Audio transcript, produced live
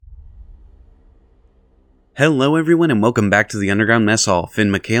Hello everyone and welcome back to the Underground Mess Hall. Finn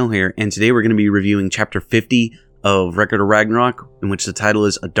McHale here, and today we're going to be reviewing Chapter 50 of Ragnarok, in which the title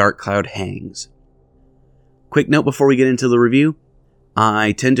is A Dark Cloud Hangs. Quick note before we get into the review,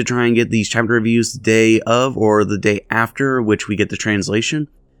 I tend to try and get these chapter reviews the day of or the day after which we get the translation,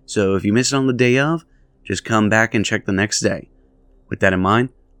 so if you miss it on the day of, just come back and check the next day. With that in mind,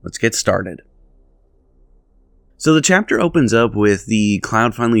 let's get started. So the chapter opens up with the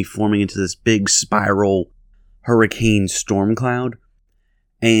cloud finally forming into this big spiral hurricane storm cloud,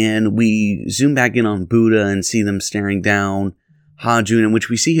 and we zoom back in on Buddha and see them staring down Hajun, in which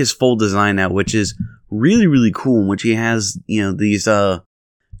we see his full design now, which is really cool, in which he has, these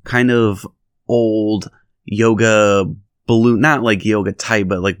kind of old yoga balloon, not like yoga type,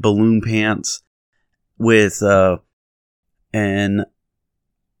 but like balloon pants with an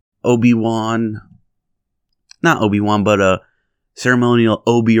not Obi-Wan, but a ceremonial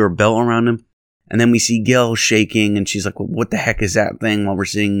obi or belt around him. And then we see Gil shaking, and she's like, well, what the heck is that thing, while we're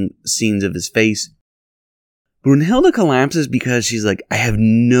seeing scenes of his face. Brunhilde collapses because she's like, I have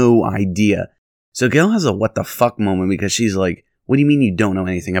no idea. So Gil has a what the fuck moment because she's like, what do you mean you don't know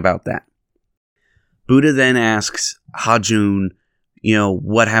anything about that? Buddha then asks Hajun,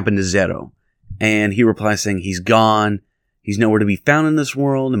 what happened to Zero? And he replies saying he's gone, he's nowhere to be found in this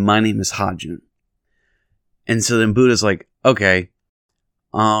world, and my name is Hajun. And so then Buddha's like, okay,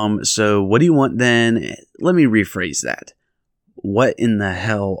 so what do you want then? Let me rephrase that. What in the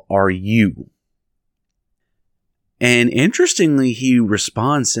hell are you? And interestingly, he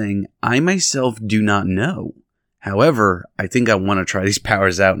responds saying, I myself do not know. However, I think I want to try these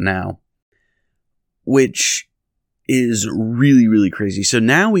powers out now. Which is really crazy. So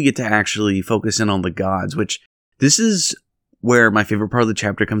now we get to actually focus in on the gods, which this is where my favorite part of the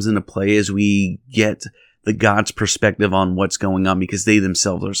chapter comes into play, as we get the gods' perspective on what's going on, because they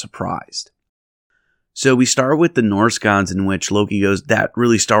themselves are surprised. So we start with the Norse gods, in which Loki goes, that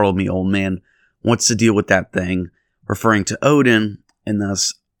really startled me, old man. What's the deal with that thing? Referring to Odin, and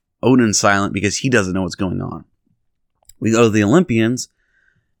thus Odin's silent because he doesn't know what's going on. We go to the Olympians,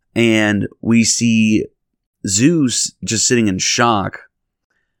 and we see Zeus just sitting in shock,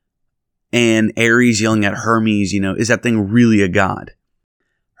 and Ares yelling at Hermes, is that thing really a god?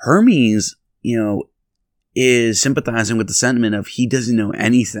 Hermes, is sympathizing with the sentiment of he doesn't know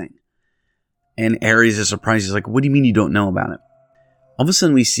anything. And Ares is surprised. He's like, what do you mean you don't know about it? All of a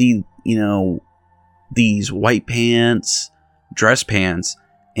sudden we see, these white pants, dress pants,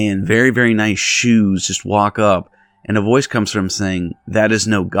 and very nice shoes just walk up. And a voice comes from him saying, that is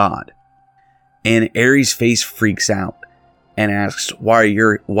no god. And Ares' face freaks out and asks, why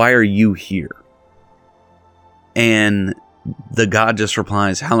are you here? And the god just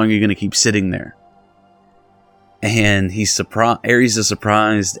replies, how long are you going to keep sitting there? And he's surprised. Ares is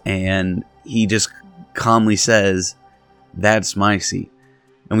surprised, and he just calmly says, that's my seat.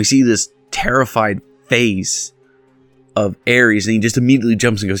 And we see this terrified face of Ares, and he just immediately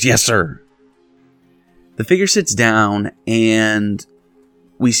jumps and goes, yes, sir. The figure sits down, and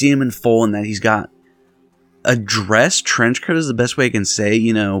we see him in full, in that he's got a dress trench coat is the best way I can say.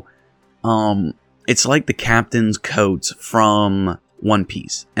 It's like the captain's coats from One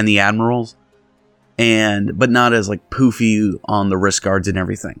Piece and the admirals. But not as like poofy on the wrist guards and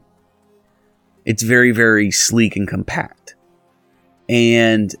everything. It's very sleek and compact.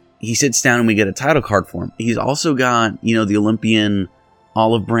 And he sits down, and we get a title card for him. He's also got, the Olympian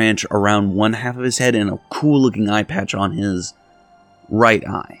olive branch around one half of his head and a cool looking eye patch on his right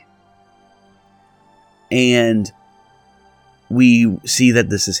eye. And we see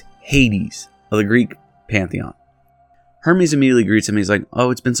that this is Hades of the Greek pantheon. Hermes immediately greets him. He's like, oh,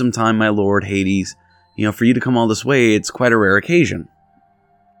 it's been some time, my lord Hades. For you to come all this way, it's quite a rare occasion.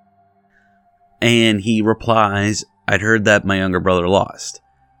 And he replies, I'd heard that my younger brother lost.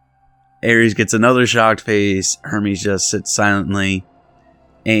 Ares gets another shocked face. Hermes just sits silently.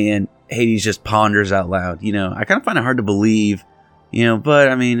 And Hades just ponders out loud. I kind of find it hard to believe, but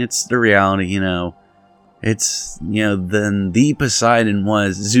I mean, it's the reality, It's, then the Poseidon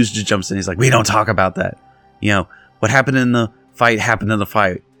was, Zeus just jumps in. He's like, we don't talk about that. What happened in the fight happened in the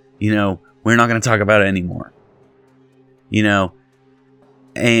fight. We're not going to talk about it anymore.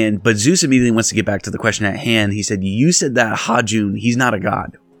 But Zeus immediately wants to get back to the question at hand. He said, you said that Hajun, he's not a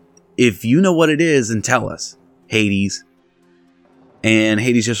god. If you know what it is, then tell us, Hades. And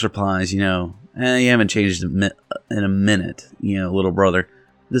Hades just replies, you haven't changed in a minute, little brother.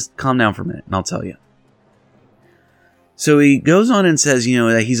 Just calm down for a minute and I'll tell you. So he goes on and says,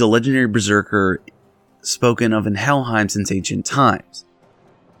 that he's a legendary berserker spoken of in Helheim since ancient times.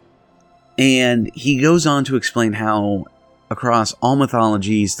 And he goes on to explain how across all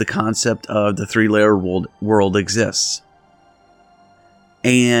mythologies, the concept of the three-layer world exists.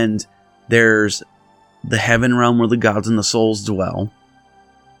 And there's the heaven realm where the gods and the souls dwell.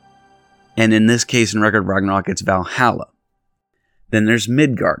 And in this case, in Record Ragnarok, it's Valhalla. Then there's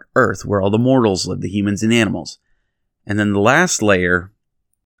Midgard, Earth, where all the mortals live, the humans and animals. And then the last layer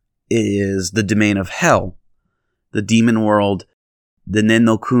is the domain of Hell, the demon world, the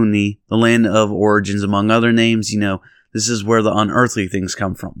Nenokuni, the land of origins, among other names. This is where the unearthly things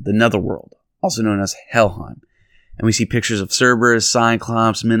come from, the netherworld, also known as Helheim. And we see pictures of Cerberus,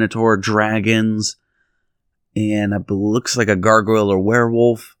 Cyclops, Minotaur, dragons, and it looks like a gargoyle or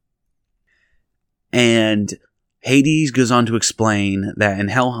werewolf. And Hades goes on to explain that in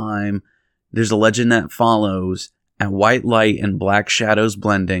Helheim, there's a legend that follows, at white light and black shadows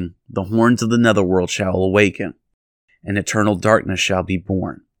blending, the horns of the netherworld shall awaken, and eternal darkness shall be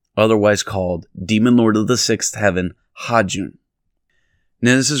born, otherwise called Demon Lord of the Sixth Heaven, Hajun.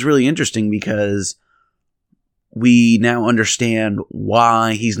 Now this is really interesting because we now understand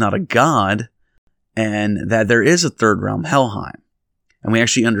why he's not a god, and that there is a third realm, Helheim. And we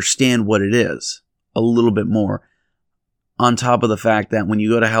actually understand what it is a little bit more, on top of the fact that when you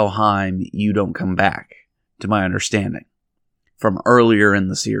go to Helheim, you don't come back, to my understanding, from earlier in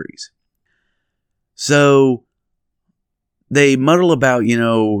the series. So they muddle about,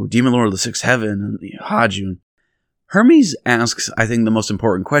 Demon Lord of the Sixth Heaven, and Hajun. Hermes asks, I think, the most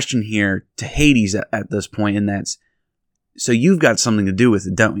important question here to Hades at this point, and that's, so you've got something to do with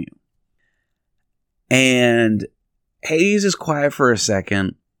it, don't you? And Hades is quiet for a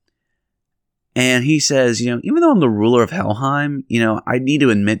second, and he says, even though I'm the ruler of Helheim, I need to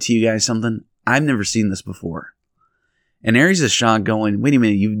admit to you guys something. I've never seen this before. And Ares is shocked, going, wait a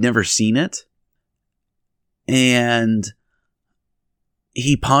minute, you've never seen it? And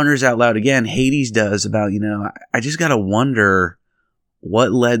he ponders out loud again, Hades does, about, I just gotta wonder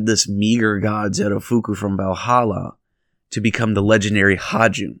what led this meager god Zetofuku from Valhalla to become the legendary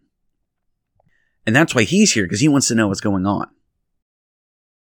Hajun. And that's why he's here, because he wants to know what's going on.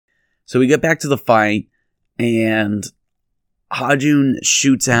 So we get back to the fight, and Hajun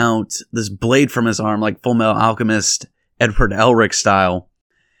shoots out this blade from his arm, like Full Metal Alchemist, Edward Elric style.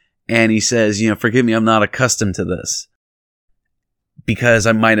 And he says, forgive me, I'm not accustomed to this, because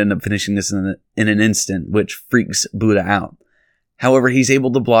I might end up finishing this in an instant, which freaks Buddha out. However, he's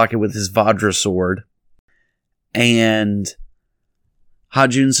able to block it with his Vajra sword. And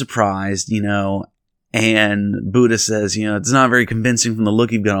Hajun's surprised, and Buddha says, it's not very convincing from the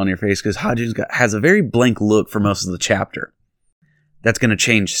look you've got on your face, because Hajun has a very blank look for most of the chapter. That's going to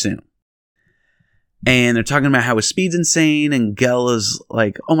change soon. And they're talking about how his speed's insane, and Gel is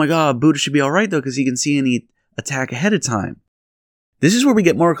like, oh my god, Buddha should be alright though, because he can see any attack ahead of time. This is where we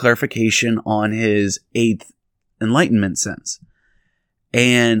get more clarification on his 8th enlightenment sense.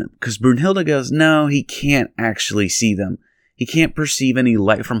 And because Brunhilde goes, no, he can't actually see them. He can't perceive any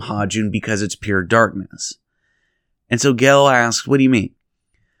light from Hajun because it's pure darkness. And so Gel asks, what do you mean?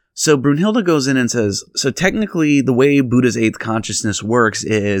 So Brunhilde goes in and says, so technically the way Buddha's 8th consciousness works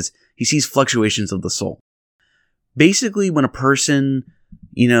is he sees fluctuations of the soul. Basically, when a person,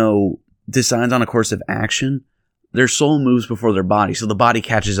 decides on a course of action, their soul moves before their body, so the body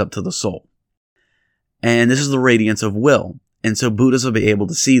catches up to the soul. And this is the radiance of will. And so Buddhas will be able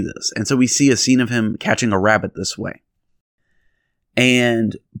to see this. And so we see a scene of him catching a rabbit this way.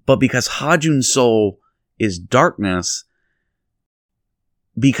 But because Hajun's soul is darkness,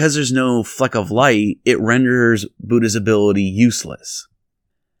 because there's no fleck of light, it renders Buddha's ability useless.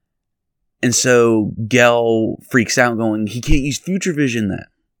 And so Gel freaks out, going, he can't use future vision then.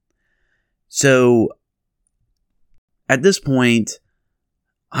 So at this point,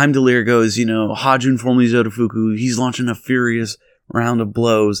 Heimdallr goes, Hajun formerly Zetofuku, he's launching a furious round of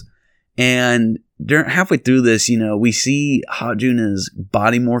blows. And halfway through this, we see Hajun is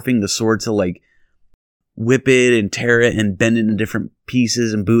body morphing the sword to whip it and tear it and bend it into different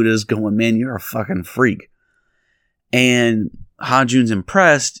pieces. And Buddha's going, man, you're a fucking freak. And Hajun's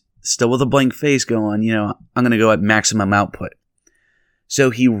impressed, still with a blank face, going, I'm going to go at maximum output. So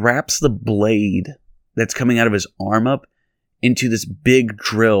he wraps the blade that's coming out of his arm up into this big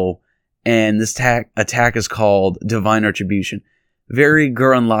drill, and this attack is called Divine Retribution. Very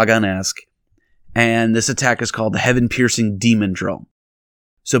Gurren Lagann-esque, and this attack is called the Heaven-Piercing Demon Drill.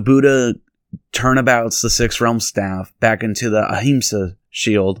 So Buddha turnabouts the Sixth Realm Staff back into the Ahimsa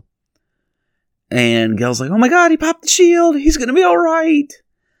shield, and Gel's like, oh my god, he popped the shield, he's gonna be alright!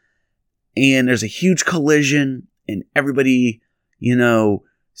 And there's a huge collision, and everybody,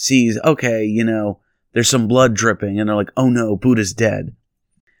 sees, okay, there's some blood dripping, and they're like, oh no, Buddha's dead.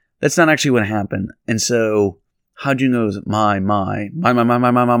 That's not actually what happened. And so Hajun goes, my.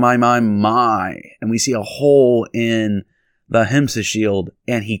 And we see a hole in the Himsa shield,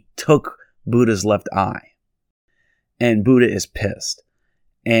 and he took Buddha's left eye. And Buddha is pissed.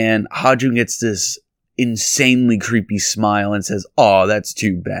 And Hajun gets this insanely creepy smile and says, "Oh, that's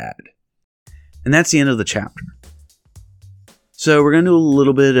too bad." And that's the end of the chapter. So we're going to do a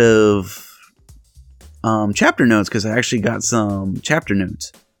little bit of chapter notes, because I actually got some chapter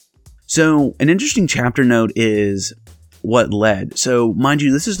notes. So an interesting chapter note is what led. So mind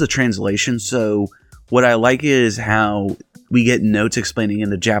you, this is the translation. So what I like is how we get notes explaining in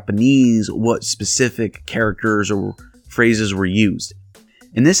the Japanese what specific characters or phrases were used.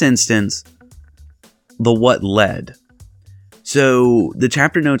 In this instance, the what led. So the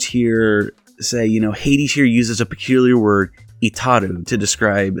chapter notes here say, Hades here uses a peculiar word, itaru, to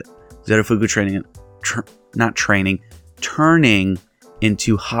describe Zerufuku turning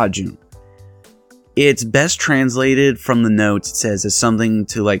into Hajun. It's best translated from the notes. It says as something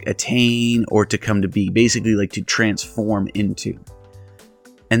to attain or to come to be, basically to transform into.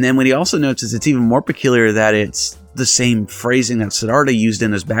 And then what he also notes is it's even more peculiar that it's the same phrasing that Siddhartha used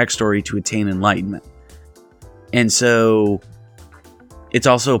in his backstory to attain enlightenment. And so it's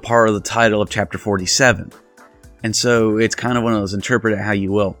also a part of the title of chapter 47. And so it's kind of one of those, interpret it how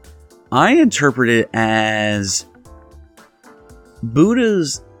you will. I interpret it as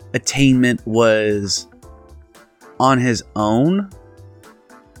Buddha's attainment was on his own,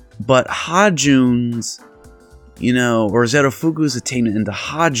 but Hajun's, or Zerufuku's attainment into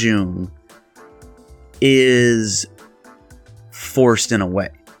Hajun is forced in a way.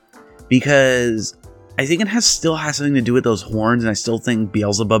 Because I think it still has something to do with those horns, and I still think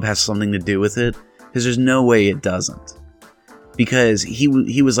Beelzebub has something to do with it, because there's no way it doesn't. Because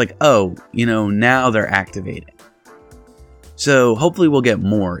he was like, oh, now they're activating. So hopefully we'll get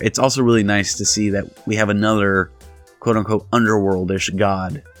more. It's also really nice to see that we have another quote-unquote underworldish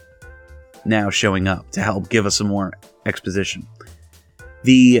god now showing up to help give us some more exposition.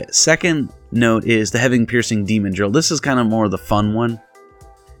 The second note is the heaven-piercing demon drill. This is kind of more the fun one.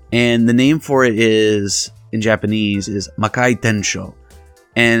 And the name for it is, in Japanese, is Makai Tensho.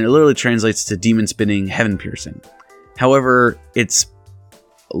 And it literally translates to demon spinning, heaven piercing. However, it's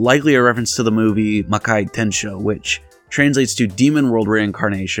likely a reference to the movie Makai Tensho, which translates to demon world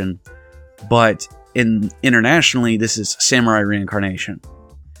reincarnation. But internationally, this is samurai reincarnation.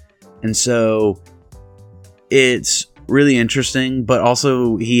 And so it's really interesting, but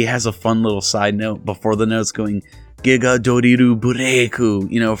also he has a fun little side note before the notes going, Giga Doriru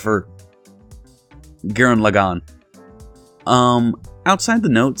Bureku, for Gurren Lagann. Outside the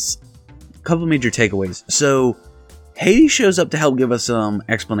notes, a couple major takeaways. So, Hades shows up to help give us some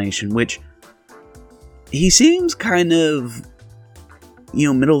explanation, which he seems kind of,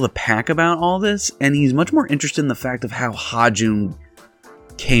 middle of the pack about all this, and he's much more interested in the fact of how Hajun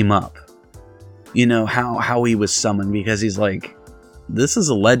came up. How he was summoned, because he's like, this is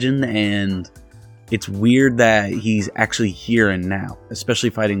a legend, and it's weird that he's actually here and now, especially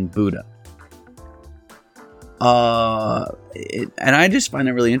fighting Buddha. And I just find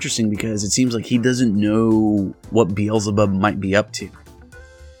it really interesting because it seems like he doesn't know what Beelzebub might be up to.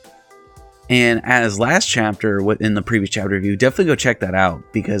 And as last chapter, in the previous chapter review, definitely go check that out,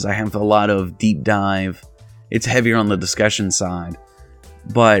 because I have a lot of deep dive. It's heavier on the discussion side.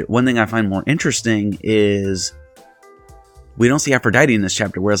 But one thing I find more interesting is we don't see Aphrodite in this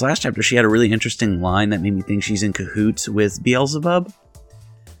chapter, whereas last chapter she had a really interesting line that made me think she's in cahoots with Beelzebub,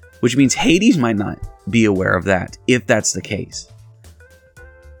 which means Hades might not be aware of that, if that's the case.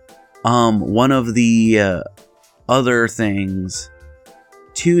 One of the other things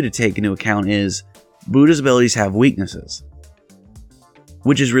to take into account is Buddha's abilities have weaknesses,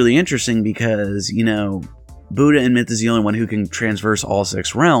 which is really interesting because, Buddha in myth is the only one who can traverse all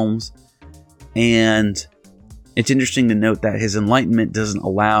 6 realms, and it's interesting to note that his enlightenment doesn't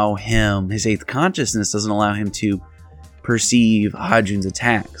allow him, his 8th consciousness doesn't allow him to perceive Hajun's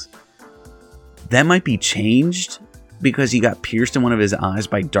attacks. That might be changed because he got pierced in one of his eyes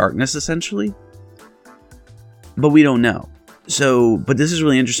by darkness, essentially. But we don't know. But this is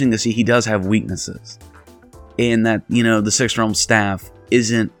really interesting to see he does have weaknesses. And that, the 6th realm staff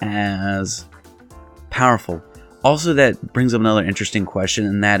isn't as powerful. Also, that brings up another interesting question,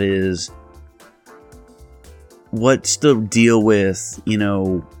 and that is, what's the deal with,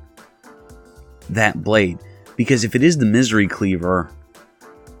 that blade? Because if it is the Misery Cleaver,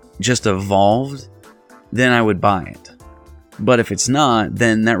 just evolved, then I would buy it. But if it's not,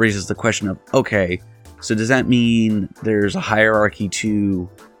 then that raises the question of, okay, so does that mean there's a hierarchy to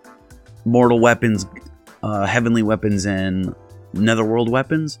mortal weapons, heavenly weapons, and netherworld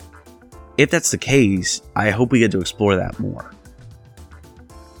weapons? if that's the case, I hope we get to explore that more.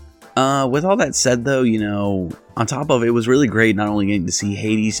 With all that said, though, on top of it, was really great not only getting to see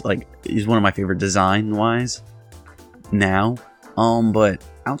Hades, like, he's one of my favorite design-wise now, but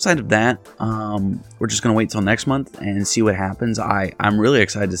outside of that, we're just gonna wait till next month and see what happens. I'm really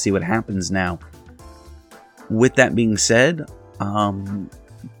excited to see what happens now. With that being said,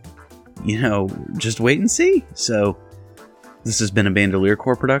 just wait and see. So, this has been a Bandolier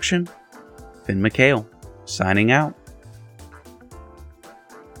Corps production. Finn McHale, signing out.